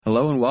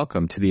Hello and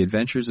welcome to the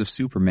Adventures of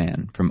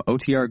Superman from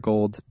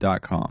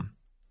OTRGold.com.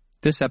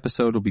 This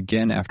episode will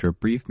begin after a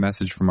brief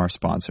message from our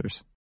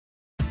sponsors.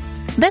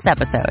 This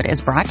episode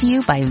is brought to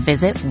you by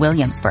Visit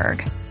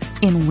Williamsburg.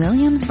 In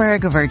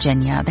Williamsburg,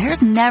 Virginia,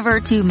 there's never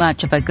too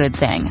much of a good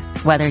thing.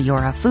 Whether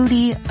you're a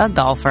foodie, a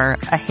golfer,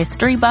 a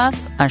history buff,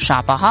 a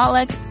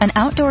shopaholic, an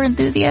outdoor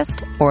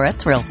enthusiast, or a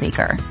thrill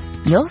seeker,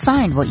 you'll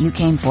find what you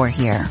came for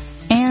here,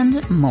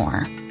 and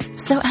more.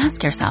 So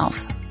ask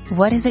yourself,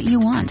 what is it you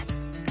want?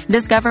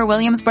 Discover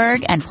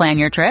Williamsburg and plan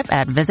your trip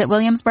at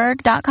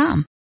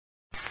visitwilliamsburg.com.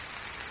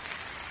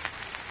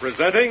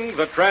 Presenting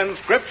the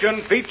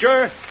transcription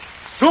feature,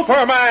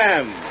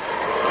 Superman!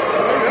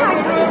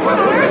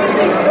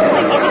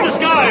 Up in the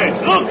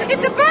skies! Look!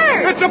 It's a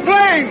bird! It's a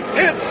plane!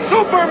 It's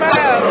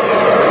Superman!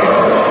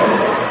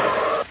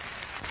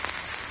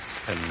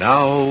 And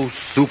now,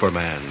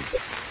 Superman.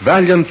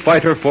 Valiant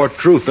fighter for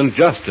truth and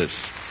justice.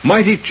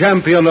 Mighty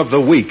champion of the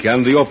weak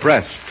and the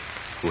oppressed.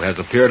 Who has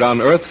appeared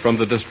on Earth from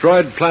the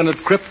destroyed planet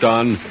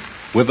Krypton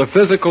with a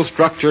physical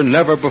structure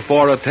never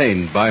before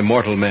attained by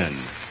mortal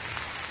men.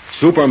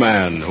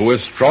 Superman, who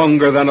is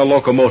stronger than a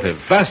locomotive,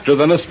 faster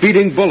than a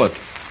speeding bullet,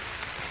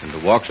 and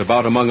who walks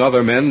about among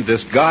other men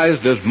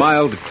disguised as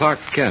mild Clark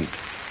Kent,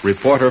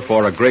 reporter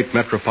for a great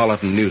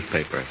metropolitan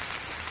newspaper.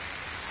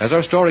 As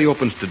our story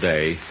opens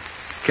today,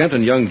 Kent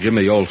and young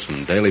Jimmy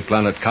Olsen, Daily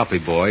Planet copy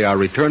boy, are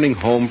returning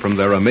home from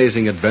their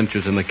amazing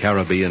adventures in the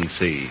Caribbean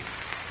Sea.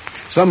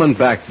 Summoned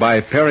back by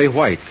Perry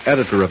White,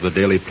 editor of the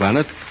Daily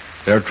Planet,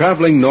 they're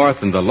traveling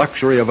north in the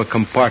luxury of a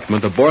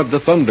compartment aboard the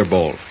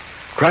Thunderbolt,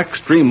 crack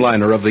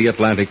streamliner of the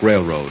Atlantic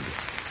Railroad.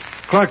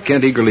 Clark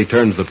Kent eagerly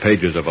turns the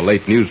pages of a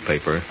late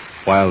newspaper,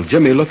 while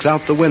Jimmy looks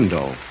out the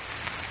window.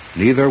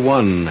 Neither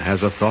one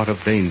has a thought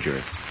of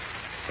danger.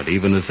 But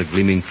even as the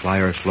gleaming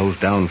flyer slows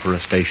down for a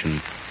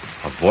station,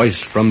 a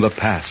voice from the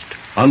past,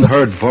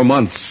 unheard for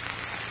months,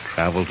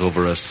 travels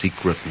over a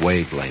secret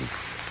wavelength.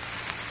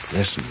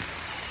 Listen.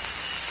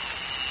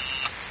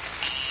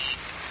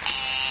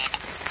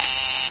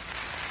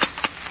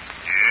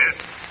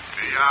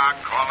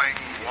 Calling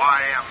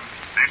YM.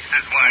 This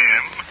is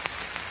YM.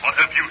 What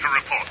have you to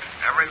report?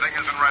 Everything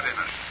is in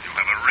readiness. You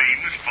have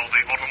arranged for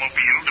the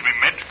automobile to be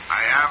met?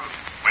 I have.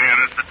 Where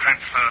is the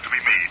transfer to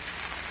be made?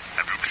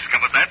 Have you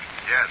discovered that?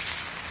 Yes.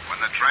 When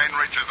the train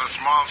reaches a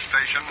small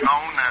station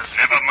known as...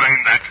 Never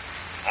mind that.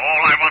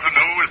 All I want to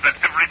know is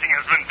that everything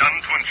has been done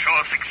to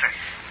ensure success.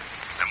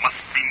 There must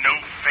be no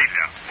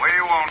failure. We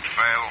won't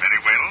fail.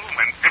 Very well.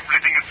 When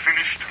everything is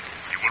finished,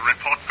 you will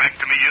report back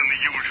to me in the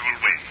usual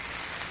way.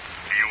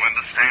 Do you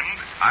understand?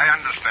 I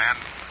understand.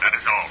 That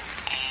is all.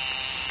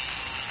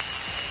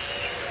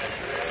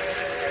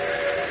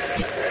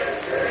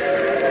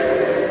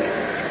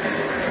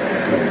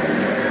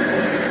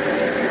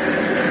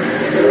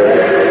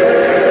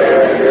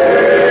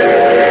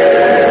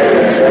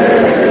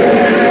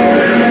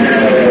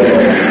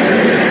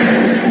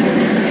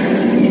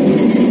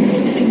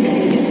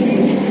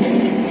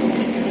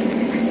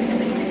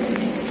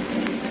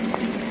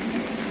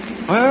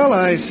 Well,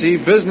 I see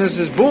business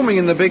is booming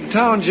in the big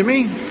town,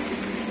 Jimmy.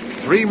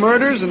 3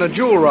 murders and a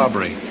jewel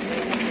robbery.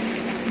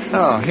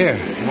 Oh, here.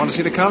 You want to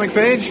see the comic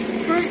page?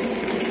 Huh?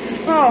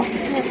 Oh,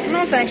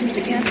 no thanks,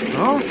 Mr. Kent.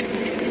 No?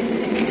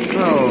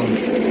 Oh,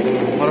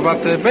 what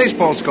about the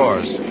baseball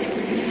scores?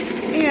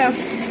 Yeah,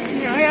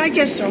 I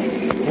guess so.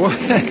 Well,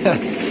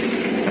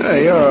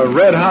 hey, you're a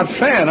red-hot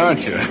fan, aren't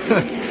you?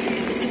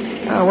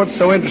 Now, what's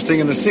so interesting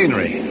in the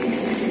scenery?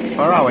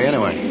 Where are we,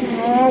 anyway?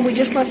 Oh, we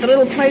just left a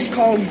little place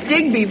called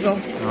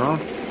Digbyville. Oh?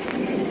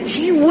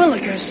 Gee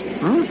willikers.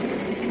 Huh?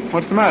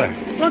 What's the matter?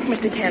 Look,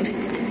 Mr. Kent.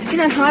 See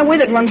that highway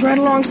that runs right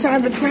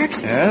alongside the tracks?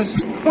 Yes?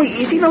 Well,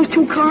 you see those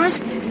 2 cars?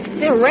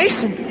 They're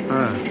racing.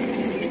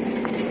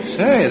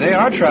 Say, they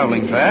are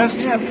traveling fast.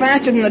 Yeah,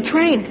 faster than the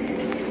train.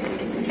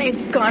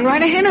 They've gone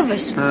right ahead of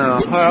us. Oh,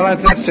 well,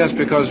 that's just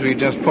because we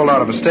just pulled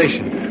out of a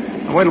station.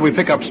 Now, wait till we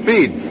pick up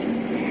speed.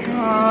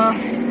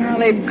 Now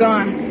they've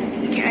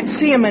gone. Can't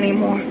see them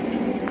anymore.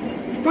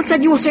 What's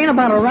that you were saying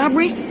about a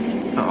robbery?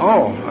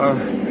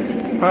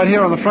 Right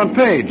here on the front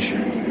page.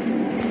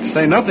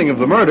 Say nothing of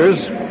the murders.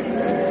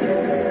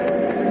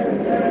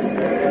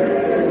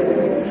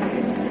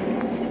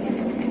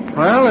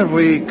 Well, have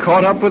we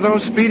caught up with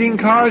those speeding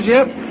cars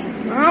yet?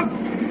 Nope,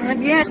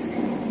 not yet.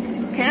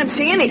 Can't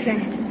see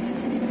anything.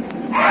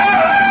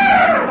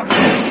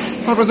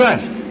 What was that?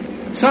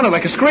 Sounded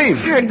like a scream.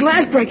 I heard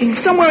glass breaking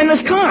somewhere in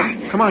this car.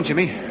 Come on,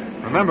 Jimmy.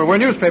 Remember, we're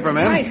newspaper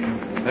men. Right.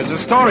 There's a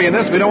story in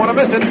this. We don't want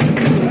to miss it.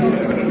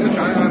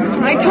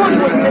 I told you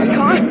it was in this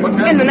car.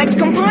 In the next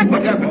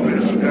compartment.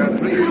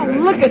 Oh,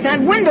 look at that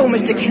window,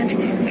 Mr. Kent.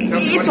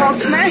 It's all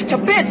smashed to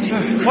bits.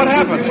 What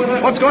happened?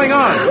 What's going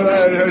on?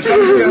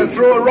 Somebody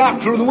threw a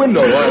rock through the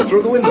window.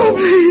 Through the window. Oh,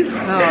 please.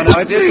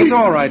 No, it's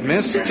all right,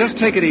 miss. Just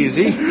take it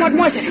easy. What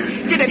was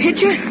it? Did it hit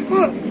you?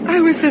 Well,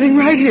 I was sitting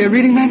right here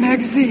reading my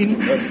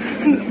magazine.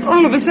 And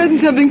all of a sudden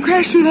something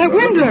crashed through that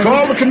window.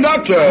 Call the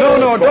conductor.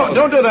 No,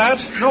 don't do that.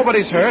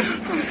 Nobody's hurt.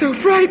 I was so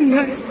frightened.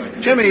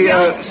 Jimmy,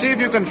 see if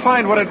you can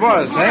find what it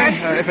was,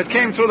 eh? If it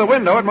came through the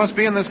window, it must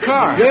be in this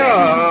car. Yeah,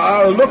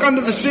 I'll look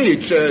under the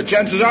seats.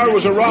 Chances are it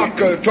was a rock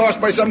tossed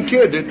by some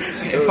kid.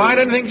 You find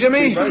anything,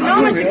 Jimmy?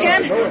 No, Mr.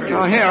 Kent.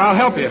 Oh, here, I'll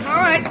help you.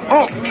 All right.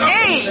 Oh.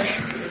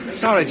 Hey!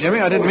 Sorry, Jimmy,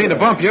 I didn't mean to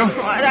bump you.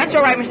 That's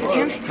all right, Mr.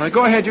 Kent. Now,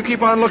 go ahead, you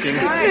keep on looking.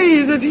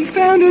 Please, have you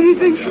found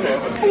anything?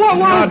 What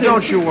was it?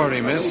 Don't you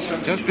worry, miss.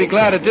 Just be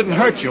glad it didn't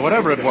hurt you,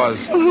 whatever it was.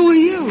 Well, who are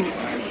you?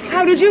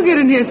 How did you get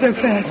in here so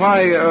fast?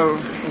 Why,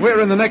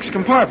 we're in the next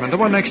compartment, the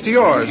one next to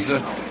yours.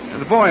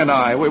 The boy and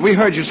I, we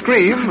heard you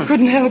scream. I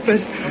couldn't help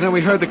it. And then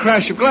we heard the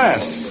crash of glass.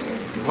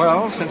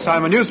 Well, since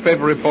I'm a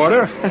newspaper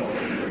reporter,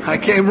 I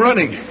came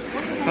running.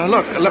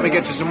 Look, let me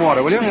get you some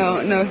water, will you?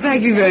 No,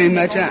 thank you very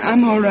much.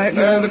 I'm all right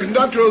now. The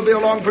conductor will be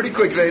along pretty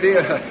quick, lady.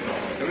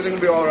 Everything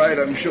will be all right,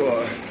 I'm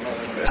sure.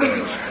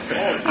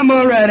 I'm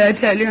all right, I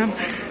tell you.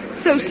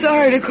 I'm so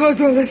sorry to cause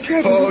all this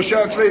trouble. Oh,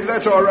 shucks, lady,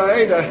 that's all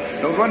right.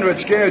 Don't wonder it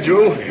scared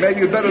you.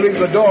 Maybe you'd better leave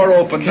the door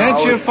open now.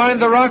 Can't you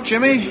find the rock,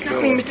 Jimmy?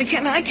 I mean, Mr.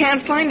 Kent, I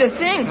can't find a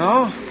thing.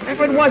 No?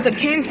 Whatever it was that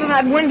came through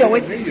that window,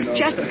 it's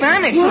just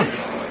vanished. What?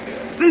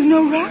 There's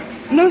no rock?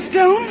 No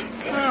stone?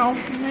 Well,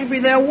 maybe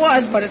there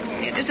was, but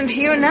it isn't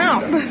here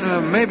now.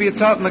 Maybe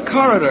it's out in the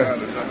corridor.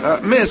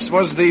 Miss,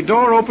 was the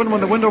door open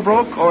when the window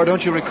broke, or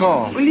don't you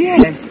recall? Well,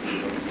 yes.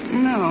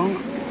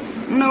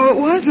 No, it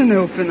wasn't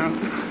open.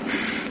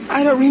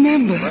 I don't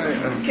remember.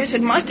 Guess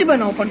it must have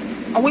been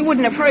open, or we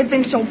wouldn't have heard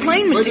things so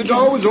plain, Mr. Well, Kent. the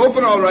door was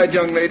open, all right,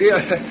 young lady.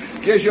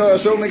 Guess you're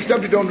so mixed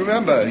up you don't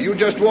remember. You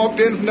just walked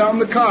in from down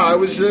the car. I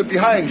was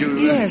behind you.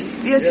 Yes,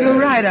 you're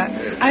right.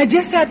 I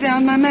just sat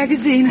down my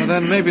magazine. Well,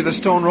 then maybe the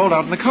stone rolled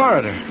out in the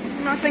corridor.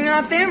 Nothing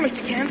out there,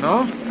 Mr. Kent.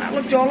 No? I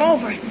looked all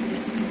over.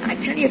 I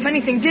tell you, if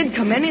anything did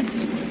come in,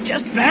 it's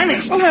just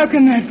vanished. Well, how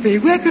can that be?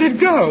 Where could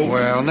it go?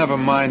 Well, never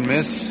mind,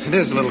 miss. It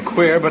is a little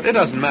queer, but it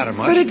doesn't matter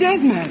much. But it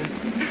does matter.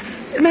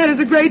 It matters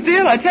a great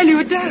deal. I tell you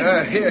it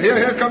does.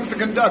 Here comes the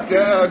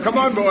conductor. Come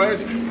on, boys.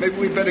 Maybe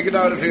we'd better get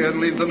out of here and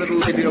leave the little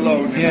lady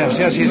alone.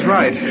 Yes, he's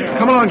right.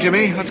 Come along,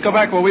 Jimmy. Let's go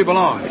back where we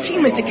belong. Gee,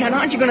 Mr. Kent,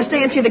 aren't you going to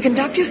stay and see the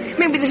conductor?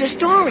 Maybe there's a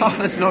story. Oh,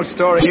 there's no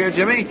story here,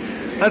 Jimmy.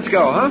 Let's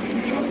go, huh?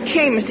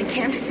 Okay, Mr.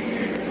 Kent.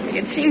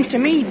 It seems to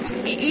me,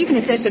 even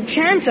if there's a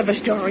chance of a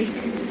story,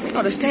 we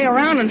ought to stay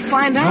around and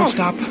find out. No,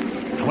 stop.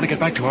 I want to get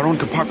back to our own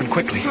compartment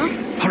quickly. Huh?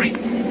 Hurry.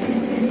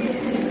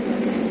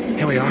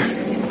 Here we are.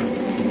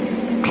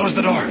 Close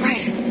the door.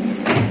 Right.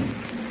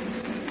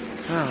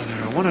 Now,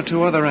 there are one or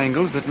two other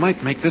angles that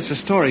might make this a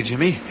story,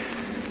 Jimmy.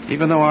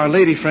 Even though our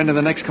lady friend in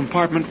the next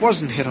compartment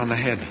wasn't hit on the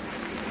head.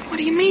 What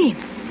do you mean?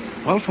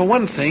 Well, for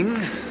one thing,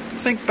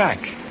 think back.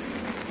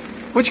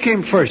 Which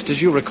came first,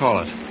 as you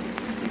recall it?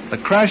 The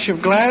crash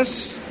of glass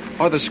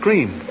or the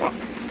scream? Well,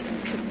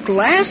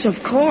 glass,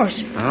 of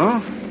course.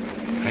 Oh?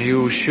 Are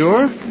you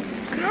sure?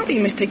 Golly,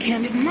 Mr.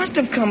 Kent, it must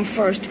have come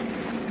first.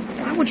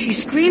 Why would she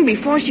scream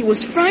before she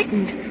was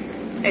frightened?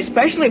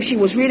 Especially if she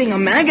was reading a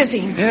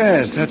magazine.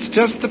 Yes, that's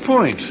just the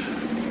point.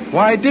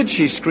 Why did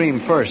she scream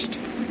first?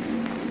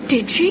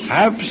 Did she?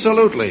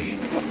 Absolutely.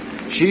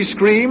 She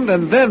screamed,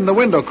 and then the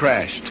window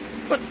crashed.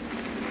 But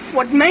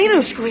what made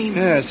her scream?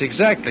 Yes,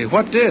 exactly.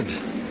 What did?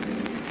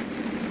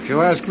 If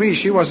you ask me,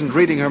 she wasn't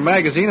reading her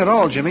magazine at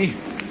all, Jimmy.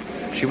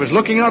 She was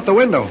looking out the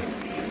window,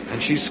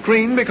 and she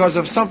screamed because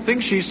of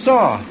something she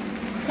saw.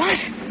 What?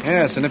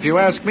 Yes, and if you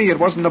ask me, it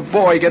wasn't a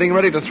boy getting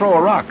ready to throw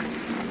a rock.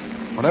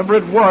 Whatever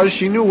it was,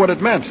 she knew what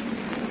it meant.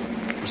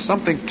 It was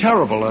something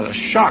terrible, a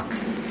shock.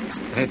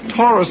 And it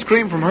tore a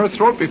scream from her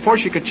throat before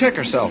she could check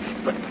herself.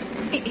 But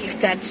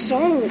if that's so,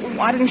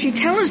 why didn't she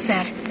tell us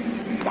that?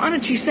 Why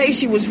did she say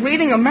she was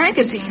reading a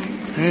magazine?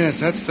 Yes,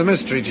 that's the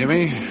mystery,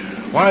 Jimmy.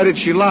 Why did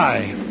she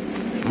lie?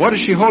 What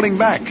is she holding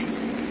back?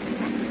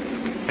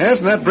 Yes,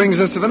 and that brings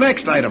us to the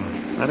next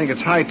item. I think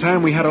it's high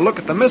time we had a look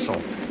at the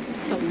missile.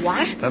 The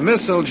what? The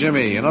missile,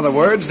 Jimmy. In other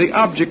words, the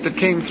object that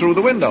came through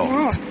the window.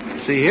 Oh.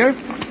 See here?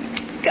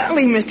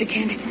 Golly, Mr.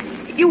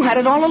 Kent, you had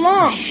it all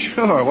along.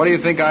 Sure. What do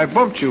you think I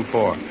bumped you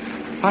for?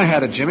 I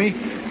had it, Jimmy.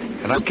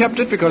 And I kept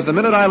it because the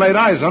minute I laid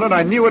eyes on it,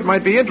 I knew it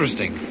might be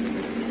interesting.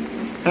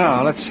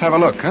 Now, let's have a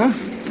look, huh?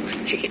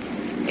 Gee,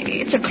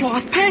 it's a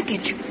cloth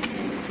package.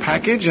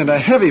 Package and a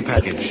heavy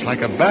package,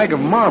 like a bag of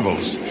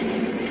marbles.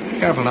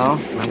 Careful now.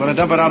 I'm going to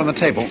dump it out on the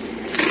table.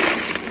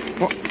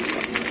 What?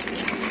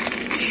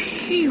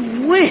 Gee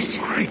whiz.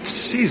 Great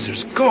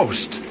Caesar's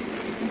ghost.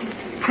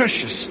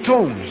 Precious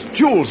stones,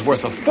 jewels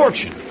worth a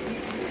fortune.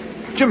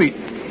 Jimmy,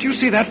 do you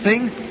see that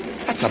thing?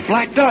 That's a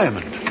black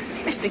diamond.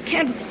 Mr.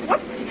 Kent, what?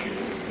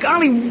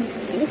 Golly,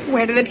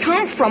 where did it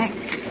come from?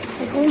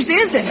 Whose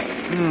is it?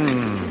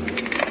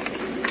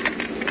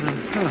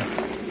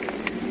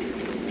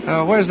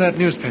 Where's that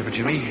newspaper,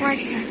 Jimmy? Right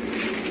here.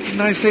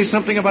 Didn't I say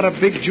something about a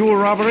big jewel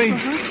robbery?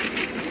 Uh-huh.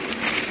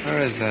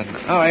 Where is that?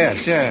 Oh,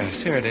 yes,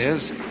 here it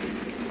is.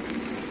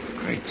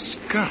 Great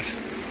Scott.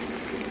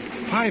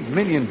 $5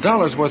 million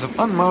worth of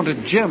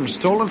unmounted gems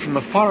stolen from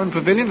the foreign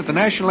pavilion at the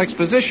National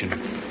Exposition.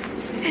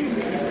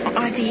 And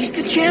are these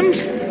the gems?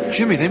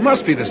 Jimmy, they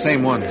must be the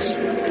same ones.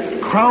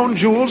 Crown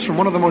jewels from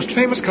one of the most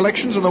famous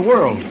collections in the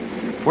world,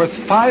 worth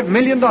 $5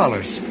 million.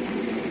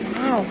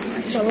 Wow,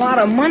 that's It's a lot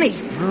of money.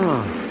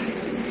 Oh.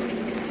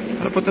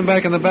 Gotta put them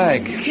back in the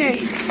bag. Okay.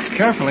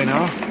 Carefully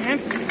now. Yep.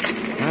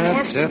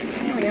 That's it.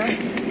 There we are.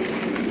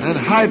 And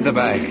hide the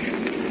bag.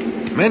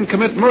 Men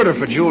commit murder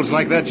for jewels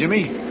like that,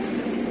 Jimmy.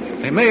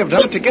 They may have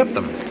done it to get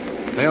them.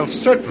 They'll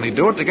certainly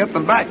do it to get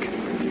them back.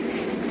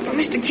 Well,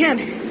 Mr.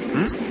 Kent.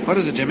 What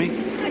is it, Jimmy?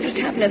 I just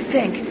happened to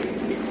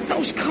think.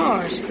 Those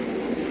cars.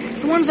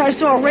 The ones I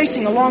saw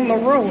racing along the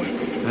road.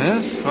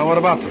 Yes? Well, what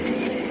about them?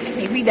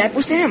 Maybe that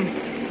was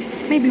them.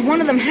 Maybe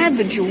one of them had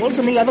the jewels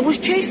and the other was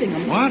chasing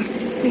them. What?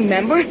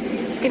 Remember?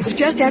 It was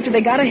just after they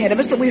got ahead of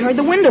us that we heard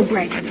the window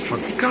break. I'd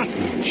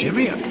forgotten,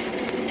 Jimmy.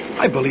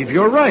 I believe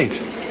you're right.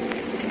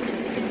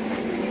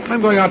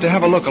 I'm going out to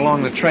have a look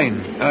along the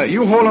train.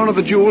 You hold on to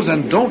the jewels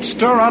and don't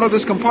stir out of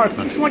this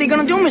compartment. What are you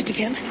going to do, Mr.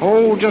 Kent?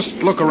 Oh, just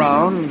look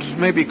around.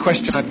 Maybe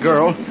question that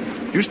girl.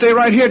 You stay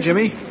right here,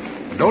 Jimmy.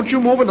 Don't you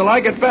move until I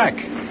get back.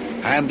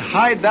 And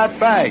hide that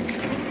bag.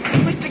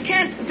 Mr.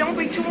 Kent, don't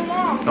be too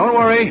long. Don't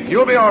worry.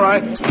 You'll be all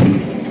right.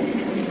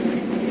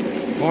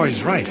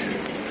 Boy's right.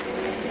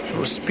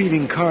 Those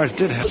speeding cars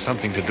did have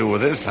something to do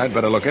with this. I'd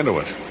better look into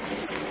it.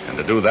 And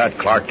to do that,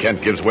 Clark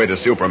Kent gives way to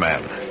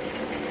Superman.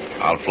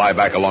 I'll fly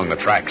back along the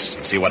tracks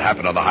and see what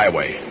happened on the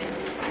highway.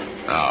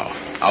 Now,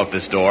 out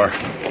this door.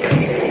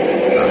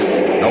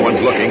 No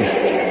one's looking.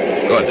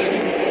 Good.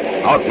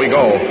 Out we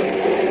go.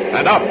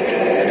 And up,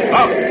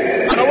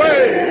 and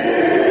away!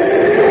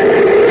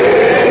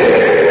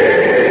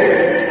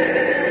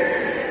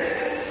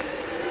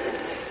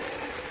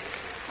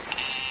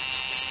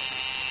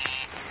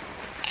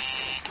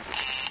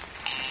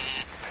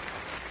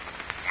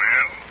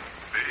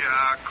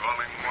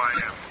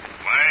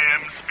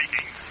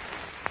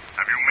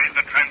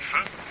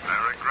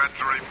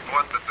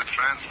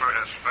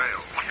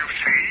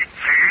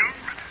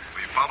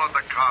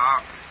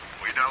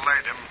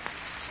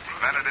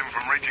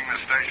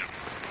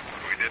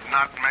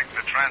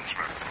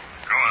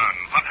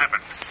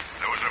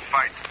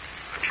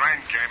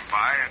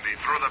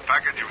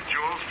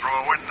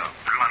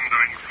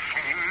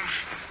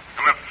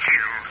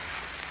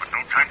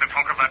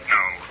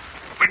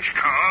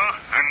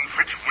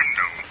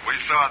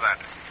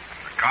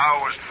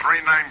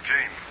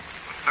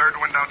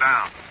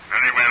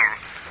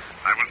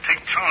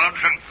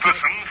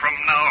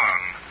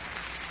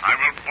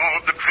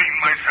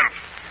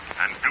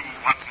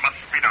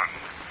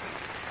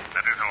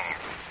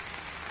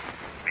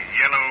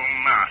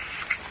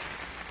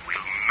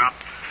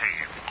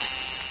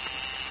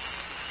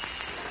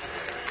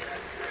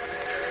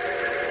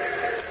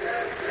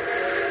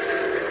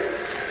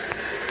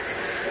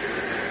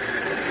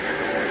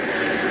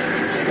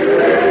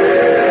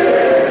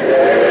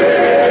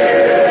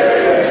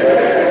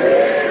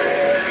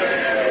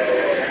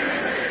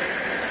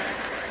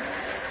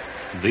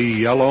 The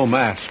Yellow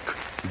Mask.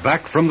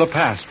 Back from the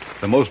past,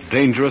 the most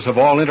dangerous of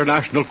all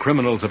international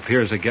criminals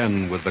appears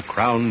again with the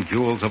crown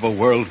jewels of a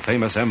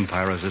world-famous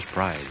empire as his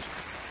prize.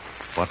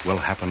 What will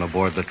happen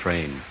aboard the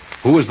train?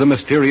 Who is the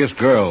mysterious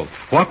girl?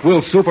 What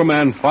will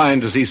Superman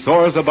find as he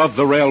soars above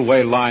the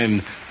railway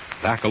line,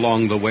 back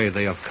along the way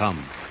they have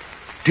come?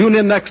 Tune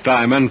in next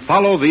time and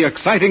follow the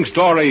exciting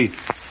story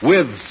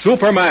with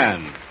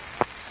Superman.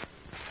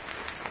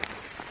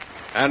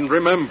 And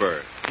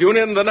remember, tune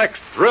in the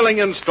next thrilling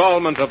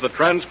installment of the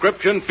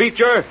transcription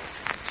feature,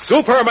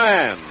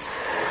 Superman.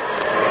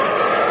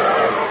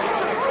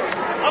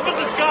 Up in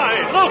the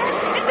sky, look!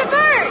 It's a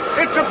bird!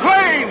 It's a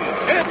plane!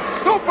 It's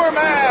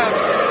Superman!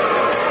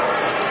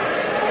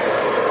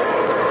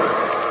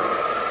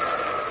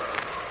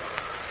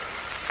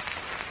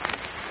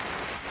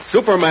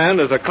 Superman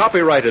is a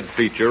copyrighted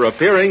feature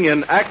appearing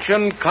in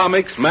Action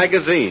Comics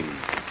magazine.